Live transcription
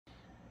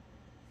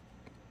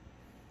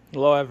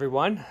Hello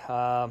everyone,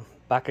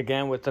 back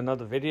again with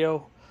another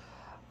video.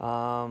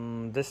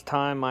 This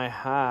time I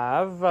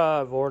have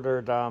I've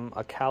ordered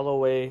a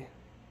Callaway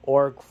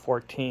Org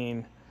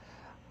 14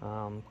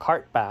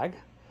 cart bag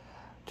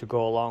to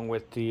go along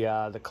with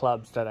the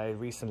clubs that I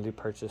recently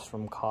purchased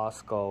from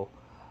Costco,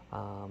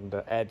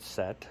 the Edge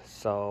set.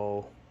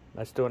 So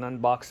let's do an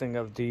unboxing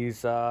of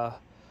these of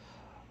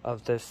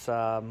this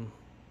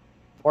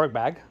Org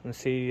bag and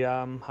see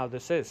how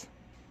this is.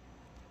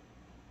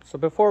 So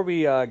before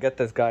we get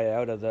this guy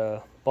out of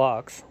the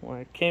box, when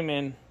it came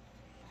in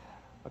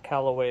a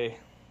Callaway,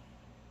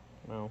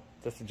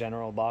 just a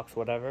general box,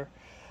 whatever,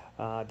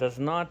 does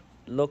not,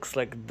 looks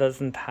like it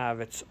doesn't have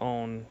its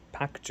own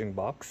packaging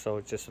box, so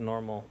it's just a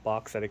normal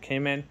box that it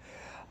came in.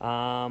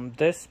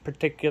 This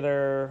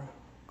particular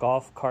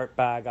golf cart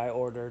bag I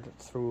ordered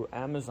through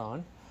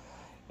Amazon,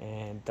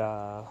 and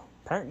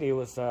apparently it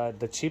was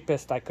the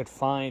cheapest I could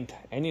find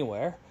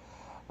anywhere.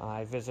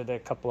 I visited a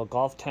couple of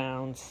golf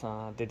towns.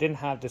 They didn't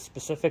have the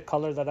specific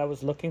color that I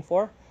was looking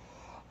for,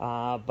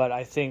 but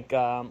I think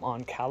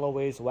on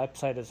Callaway's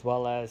website, as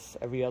well as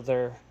every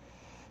other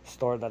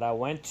store that I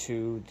went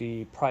to,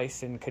 the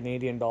price in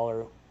Canadian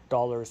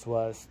dollars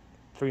was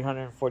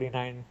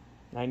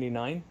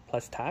 $349.99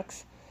 plus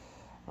tax,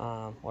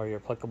 or your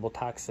applicable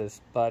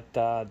taxes. But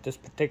this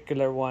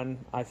particular one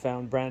I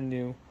found brand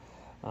new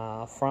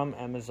from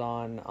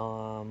Amazon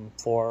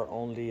for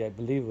only, I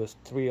believe it was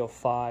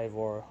 $305,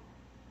 or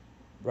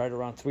right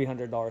around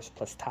 $300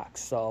 plus tax.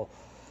 So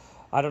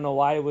I don't know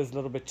why it was a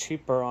little bit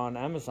cheaper on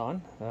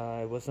Amazon.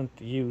 It wasn't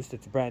used,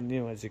 it's brand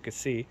new, as you can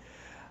see.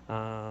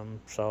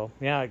 So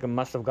yeah, I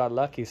must have got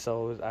lucky.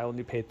 So I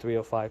only paid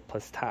 $305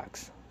 plus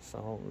tax.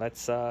 So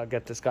let's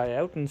get this guy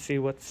out and see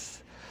what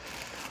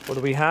do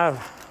we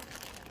have.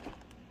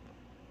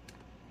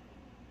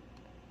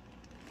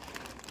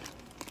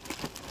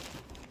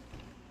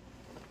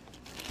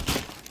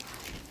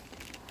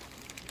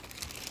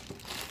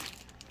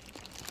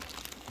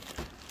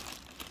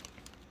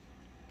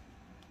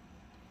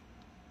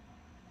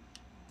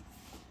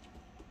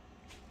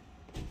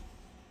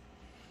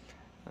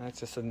 That's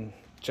just in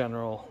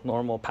general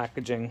normal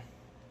packaging.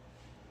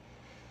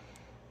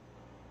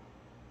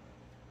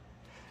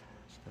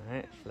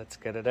 Alright, let's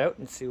get it out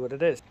and see what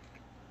it is.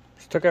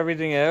 Just took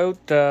everything out,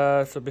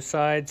 so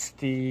besides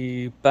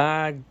the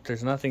bag,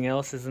 there's nothing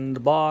else is in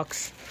the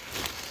box.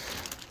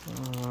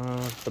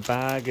 The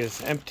bag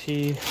is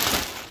empty,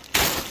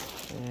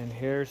 and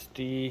here's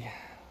the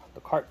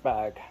cart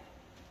bag.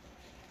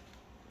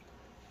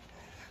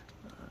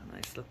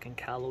 Nice looking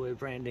Callaway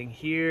branding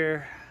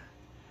here.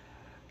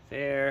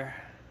 There.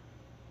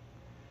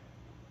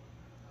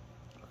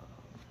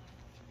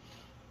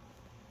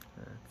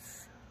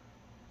 That's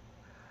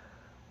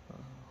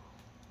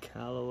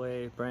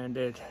Callaway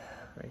branded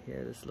right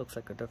here. This looks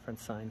like a different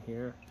sign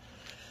here.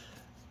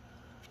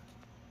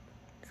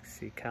 You can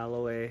see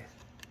Callaway.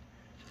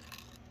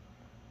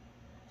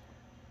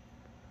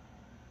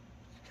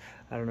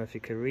 I don't know if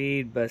you can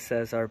read, but it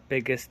says our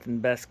biggest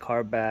and best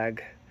cart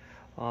bag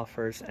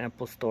offers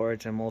ample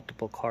storage and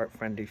multiple cart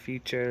friendly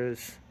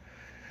features.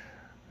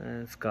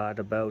 And it's got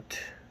about,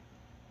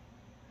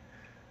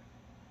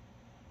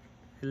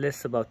 it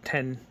lists about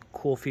 10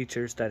 cool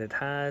features that it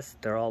has.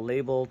 They're all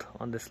labeled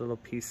on this little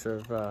piece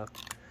of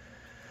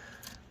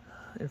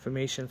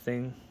information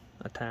thing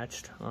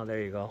attached. Oh, there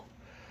you go.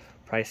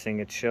 Pricing,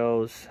 it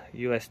shows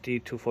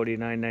USD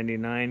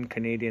 $249.99,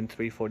 Canadian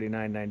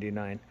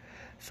 $349.99.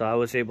 So I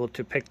was able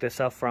to pick this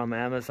up from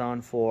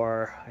Amazon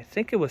for, I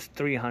think it was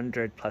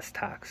 $300 plus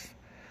tax,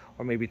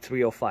 or maybe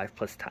 $305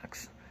 plus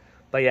tax.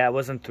 But yeah, it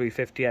wasn't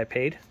 $350 I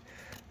paid,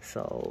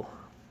 so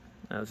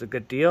that was a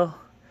good deal.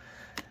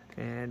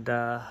 And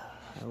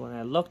when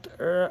I looked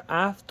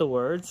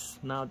afterwards,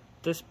 now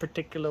this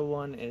particular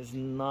one is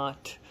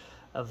not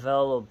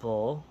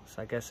available,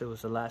 so I guess it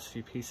was the last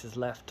few pieces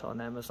left on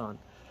Amazon.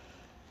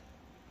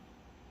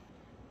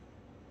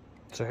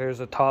 So here's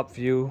a top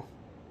view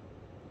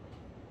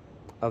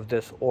of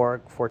this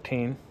Org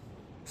 14.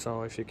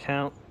 So if you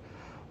count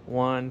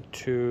 1,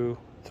 2,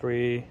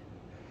 3,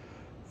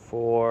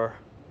 4,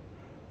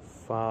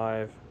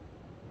 5,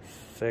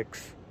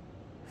 6,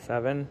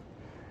 7,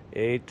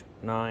 8,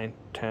 9,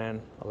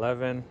 10,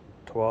 11,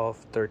 12,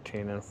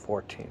 13, and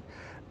 14.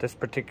 This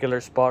particular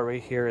spot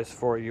right here is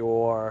for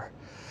your,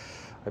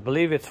 I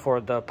believe it's for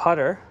the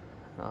putter.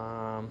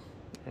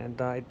 And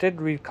I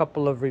did read a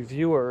couple of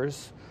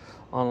reviewers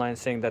online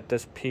saying that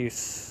this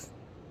piece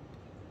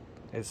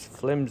is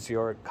flimsy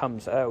or it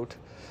comes out,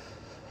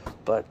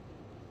 but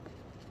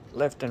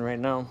lifting right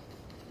now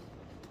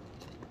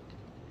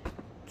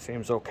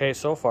seems okay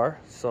so far.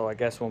 So I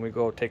guess when we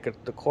go take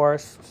it the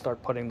course,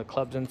 start putting the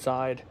clubs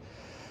inside,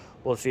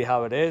 we'll see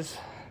how it is.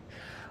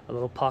 A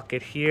little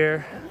pocket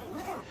here.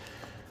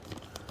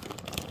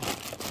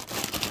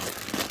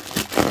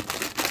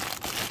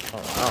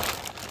 Oh wow,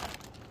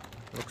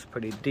 looks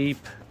pretty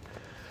deep.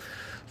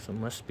 So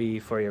must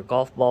be for your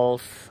golf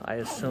balls, I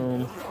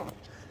assume.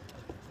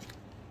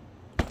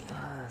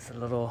 It's a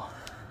little,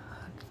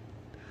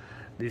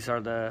 these are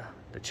the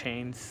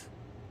chains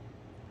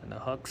and the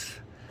hooks.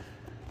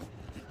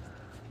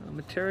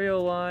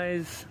 material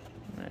wise,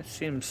 it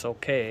seems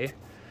okay.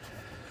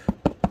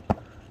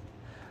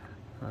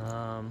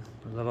 A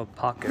little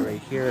pocket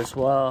right here as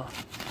well.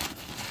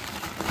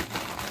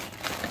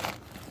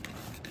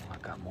 I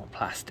got more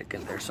plastic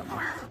in there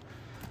somewhere.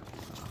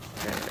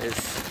 There it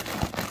is.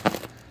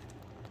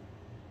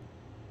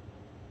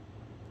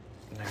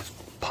 There's a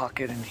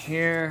pocket in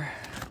here,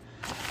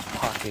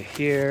 pocket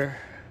here.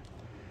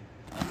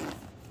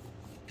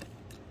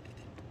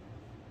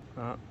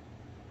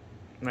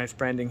 Nice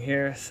branding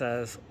here,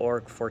 says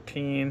Org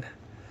 14.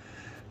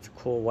 It's a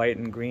cool white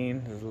and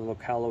green. There's a little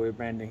Callaway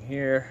branding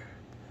here.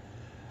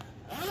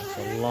 It's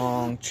a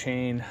long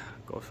chain,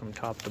 goes from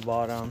top to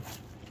bottom.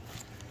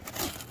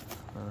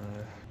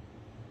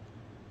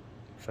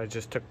 So I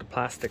just took the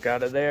plastic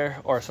out of there,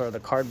 or sorry, the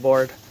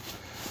cardboard.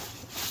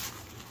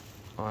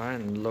 Alright,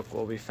 and look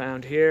what we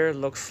found here.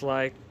 Looks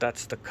like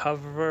that's the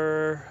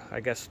cover,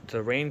 I guess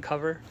the rain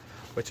cover,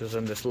 which is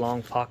in this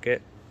long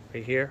pocket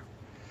right here.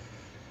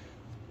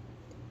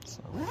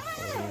 So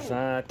there's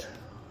that.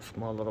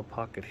 Small little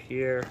pocket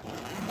here.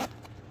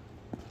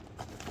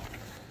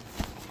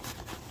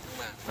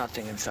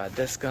 Nothing inside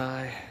this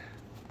guy.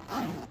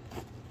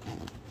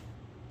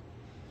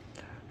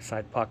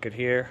 Side pocket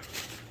here.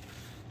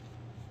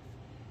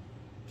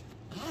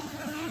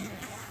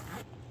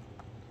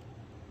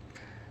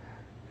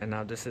 And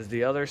now this is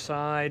the other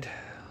side.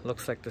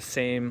 Looks like the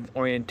same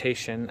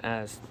orientation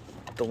as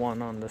the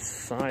one on the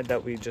side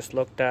that we just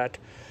looked at.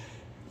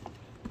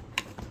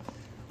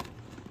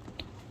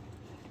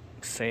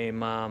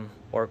 Same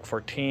Org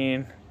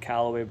 14,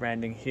 Callaway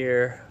branding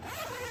here,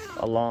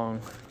 a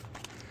long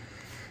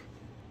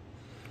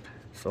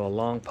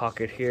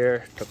pocket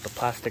here. Took the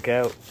plastic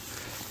out.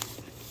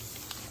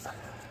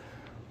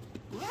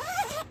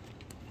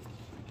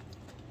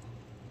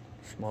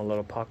 Small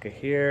little pocket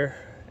here,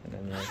 and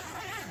then there's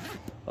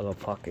a little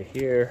pocket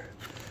here.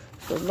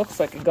 So it looks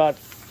like it got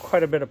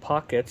quite a bit of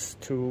pockets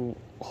to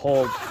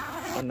hold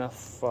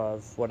enough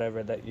of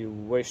whatever that you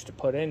wish to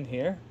put in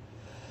here.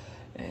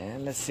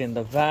 And let's see in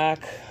the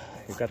back,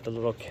 you've got the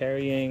little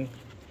carrying.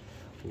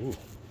 Ooh,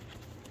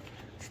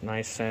 it's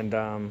nice and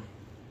here,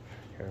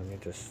 let me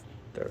just,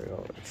 there we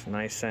go. It's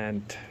nice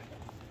and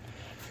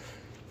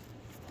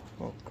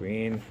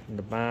green in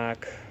the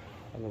back,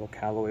 a little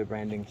Callaway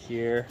branding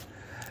here,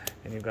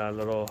 and you've got a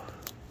little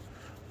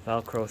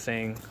Velcro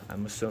thing.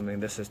 I'm assuming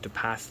this is to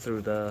pass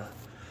through the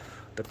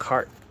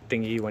cart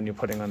thingy when you're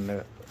putting on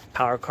the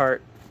power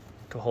cart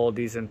to hold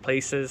these in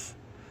places.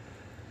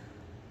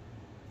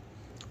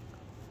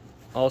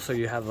 Also,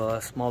 you have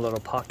a small little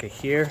pocket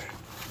here.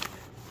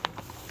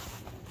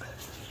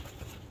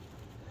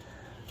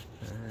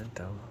 And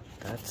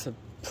that's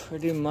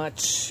pretty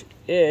much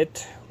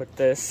it with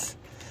this.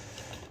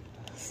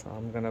 So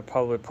I'm gonna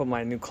probably put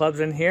my new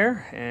clubs in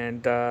here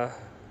and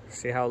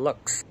see how it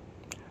looks.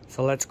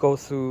 So let's go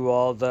through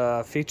all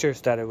the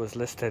features that it was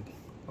listed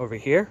over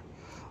here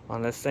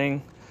on this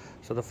thing.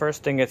 So the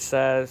first thing it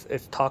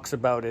talks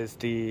about is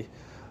the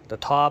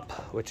top,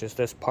 which is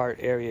this part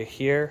area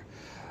here.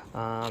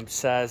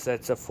 Says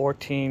it's a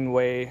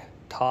 14-way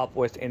top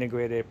with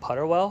integrated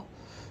putter well.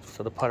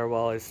 So the putter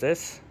well is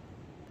this.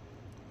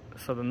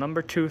 So the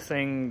number 2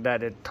 thing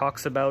that it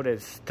talks about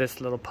is this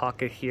little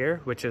pocket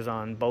here, which is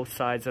on both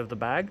sides of the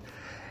bag.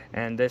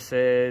 And this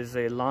is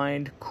a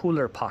lined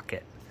cooler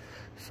pocket.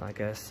 So I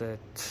guess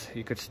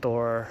you could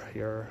store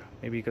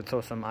maybe you could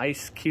throw some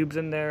ice cubes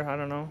in there, I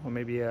don't know, or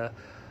maybe a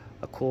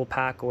cool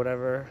pack or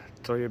whatever.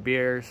 Throw your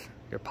beers,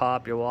 your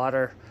pop, your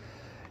water.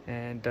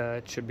 And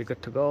it should be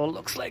good to go.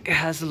 Looks like it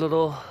has a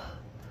little,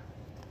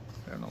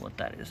 I don't know what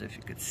that is if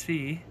you could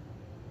see.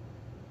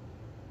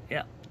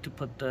 Yeah,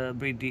 to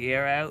breathe the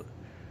air out.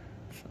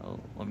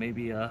 So, or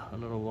maybe a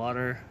little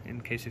water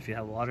in case if you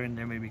have water in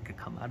there, maybe it could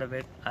come out of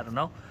it. I don't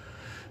know.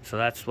 So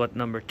that's what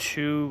number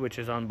 2, which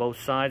is on both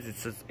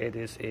sides. It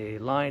is a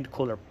lined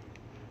cooler.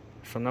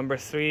 So number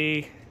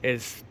 3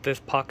 is this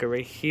pocket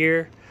right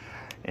here,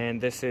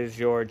 and this is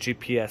your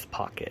GPS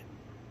pocket.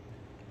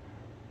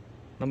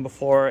 Number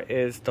 4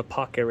 is the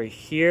pocket right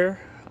here.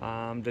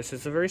 This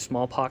is a very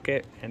small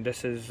pocket, and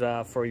this is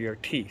for your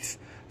teas.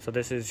 So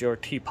this is your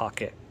tea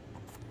pocket.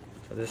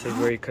 So this is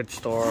where you could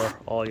store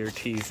all your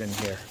teas in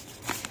here.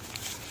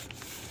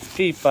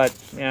 Deep, but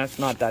yeah, it's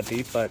not that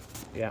deep, but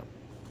yeah.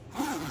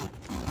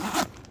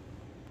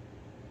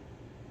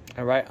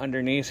 And right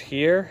underneath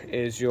here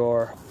is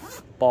your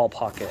ball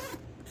pocket.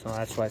 So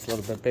that's why it's a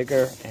little bit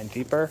bigger and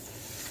deeper.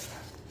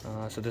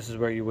 So this is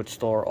where you would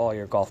store all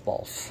your golf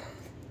balls.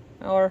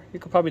 Or you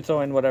could probably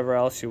throw in whatever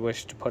else you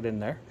wish to put in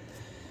there.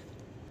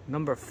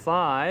 Number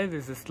 5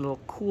 is this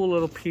cool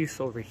little piece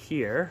over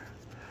here.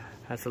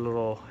 Has a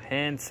little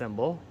hand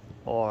symbol,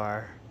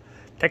 or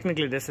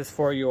technically this is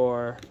for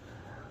your,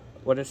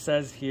 what it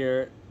says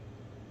here,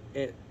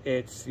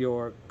 it's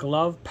your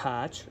glove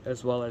patch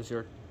as well as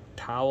your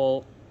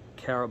towel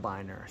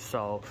carabiner.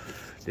 So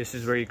this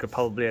is where you could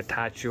probably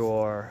attach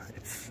your,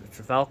 it's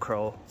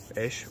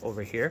Velcro-ish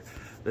over here.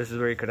 This is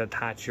where you could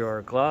attach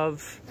your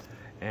gloves.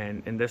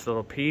 And in this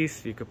little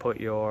piece, you could put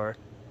your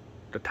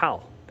the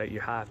towel that you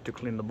have to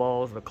clean the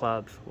balls, the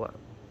clubs,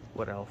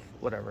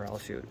 whatever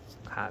else you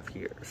have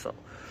here. So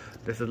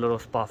this is a little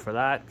spot for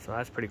that, so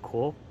that's pretty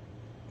cool.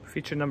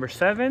 Feature number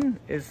 7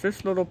 is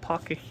this little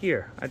pocket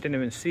here. I didn't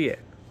even see it.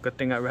 Good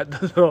thing I read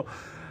the little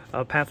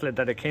pamphlet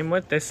that it came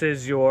with. This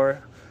is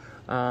your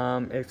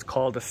it's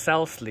called a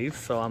cell sleeve,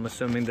 so I'm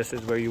assuming this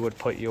is where you would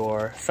put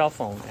your cell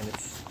phone, and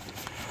it's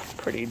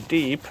pretty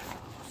deep,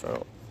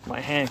 so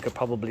my hand could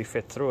probably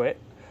fit through it.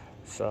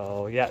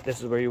 So yeah, this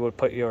is where you would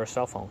put your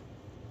cell phone.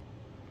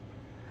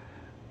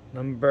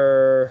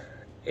 Number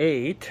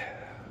 8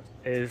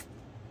 is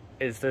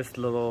this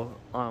little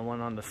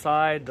one on the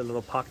side, the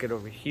little pocket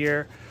over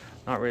here.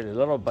 Not really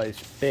little, but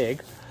it's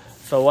big.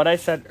 So what I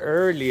said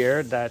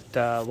earlier,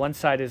 that one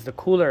side is the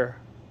cooler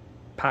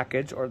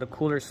package or the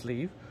cooler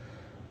sleeve,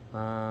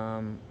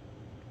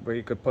 where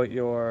you could put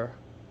your,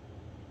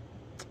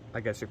 I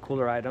guess, your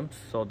cooler items.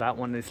 So that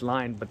one is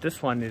lined, but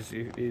this one is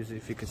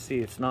if you can see,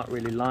 it's not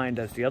really lined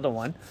as the other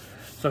one.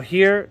 So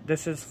here,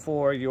 this is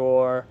for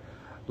your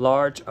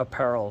large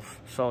apparels.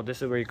 So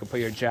this is where you can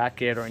put your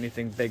jacket or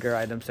anything bigger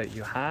items that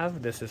you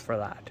have. This is for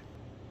that.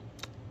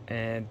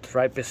 And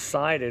right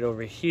beside it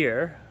over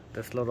here,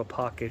 this little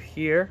pocket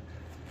here,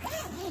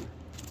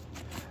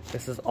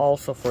 this is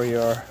also for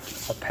your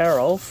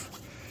apparels.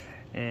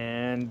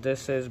 And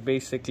this is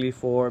basically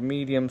for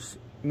medium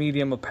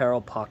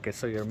apparel pockets.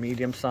 So your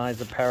medium sized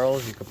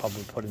apparels, you could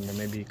probably put in there.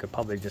 Maybe you could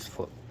probably just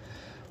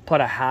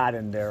put a hat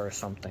in there or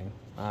something.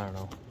 I don't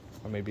know.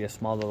 Or maybe a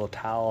small little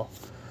towel.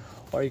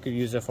 Or you could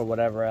use it for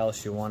whatever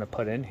else you want to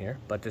put in here.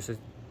 But this is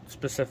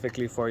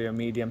specifically for your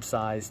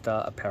medium-sized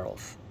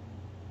apparels.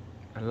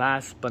 And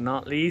last but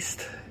not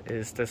least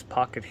is this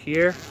pocket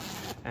here.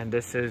 And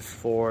this is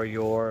for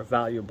your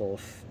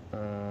valuables.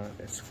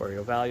 It's for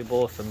your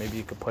valuables, so maybe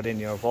you could put in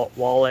your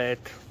wallet,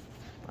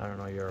 I don't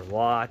know, your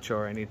watch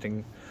or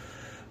anything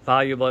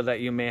valuable that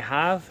you may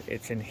have.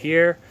 It's in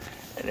here.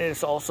 And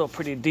it's also a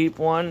pretty deep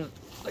one.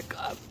 Like,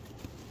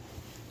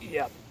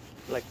 yeah,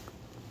 like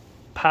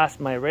past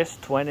my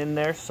wrist went in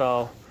there,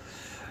 so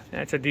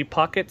yeah, it's a deep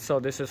pocket. So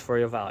this is for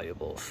your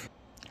valuables.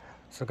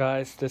 So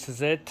guys, this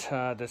is it.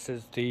 This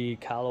is the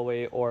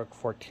Callaway Org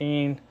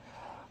 14.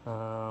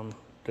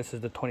 This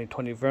is the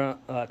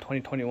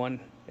 2021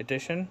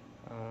 edition.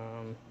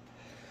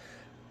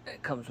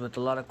 It comes with a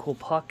lot of cool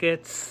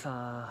pockets,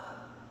 a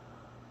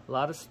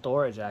lot of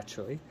storage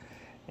actually,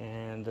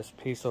 and this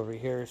piece over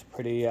here is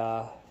pretty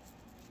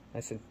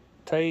nice and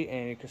tight,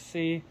 and you can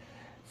see it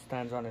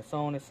stands on its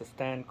own. It's a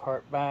stand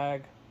cart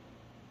bag,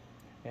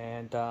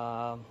 and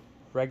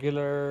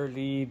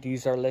regularly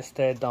these are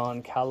listed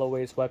on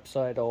Callaway's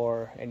website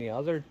or any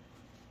other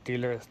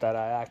dealers that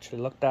I actually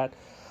looked at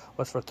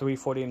was for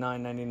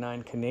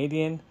 $349.99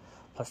 Canadian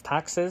plus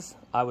taxes.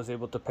 I was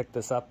able to pick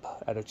this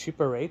up at a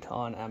cheaper rate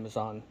on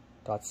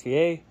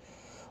Amazon.ca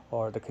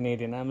or the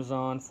Canadian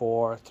Amazon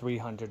for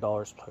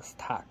 $300 plus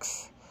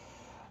tax.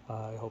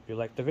 I hope you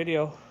liked the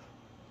video.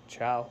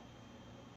 Ciao.